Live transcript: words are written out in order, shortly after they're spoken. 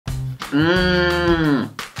Mmm.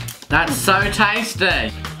 That's so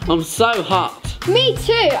tasty. I'm so hot. Me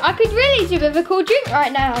too. I could really do with a cool drink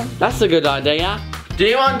right now. That's a good idea. Do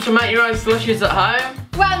you want to make your own slushies at home?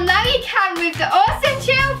 Well, now you can with the awesome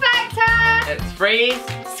Chill Factor. It's freeze,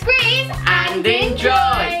 Squeeze and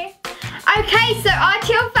enjoy. Okay, so our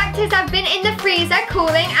Chill Factors have been in the freezer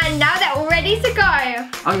cooling and now they're all ready to go.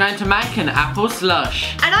 I'm going to make an apple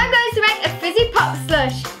slush. And I'm going to make a fizzy pop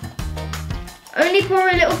slush. Only pour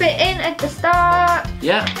a little bit in at the start.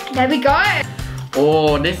 Yeah. There we go.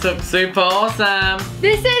 Oh, this looks super awesome.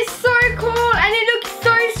 This is so cool and it looks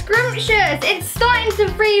so scrumptious. It's starting to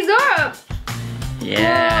freeze up.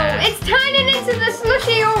 Yeah. Whoa, it's turning into the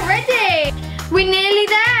slushie already. We're nearly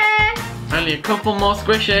there. Only a couple more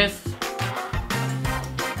squishes.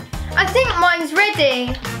 I think mine's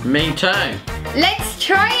ready. Me too. Let's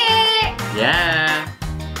try it. Yeah.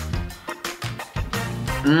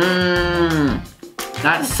 Mmm.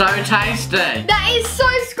 That's so tasty. That is so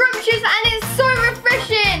scrumptious and it's so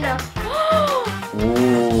refreshing.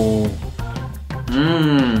 Ooh.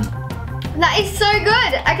 Mmm. That is so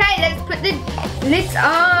good. Okay, let's put the lids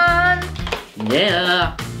on.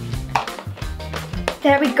 Yeah.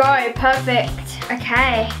 There we go, perfect.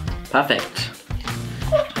 Okay. Perfect.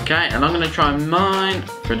 Okay, and I'm gonna try mine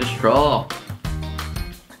through the straw.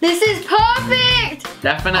 This is perfect.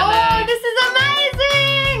 Definitely. Oh, this is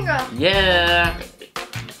amazing. Yeah.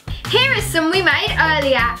 Here is some we made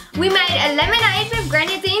earlier. We made a lemonade with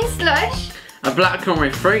grenadine slush. A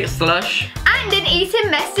blackcurrant fruit slush. And an eaten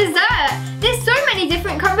mess dessert. There's so many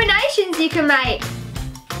different combinations you can make.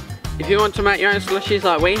 If you want to make your own slushies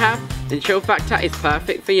like we have, then ChillFactor is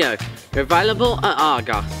perfect for you. They're available at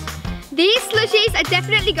Argos. These slushies are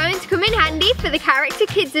definitely going to come in handy for the Character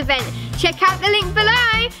Kids event. Check out the link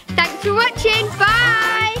below. Thanks for watching.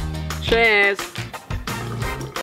 Bye. Cheers.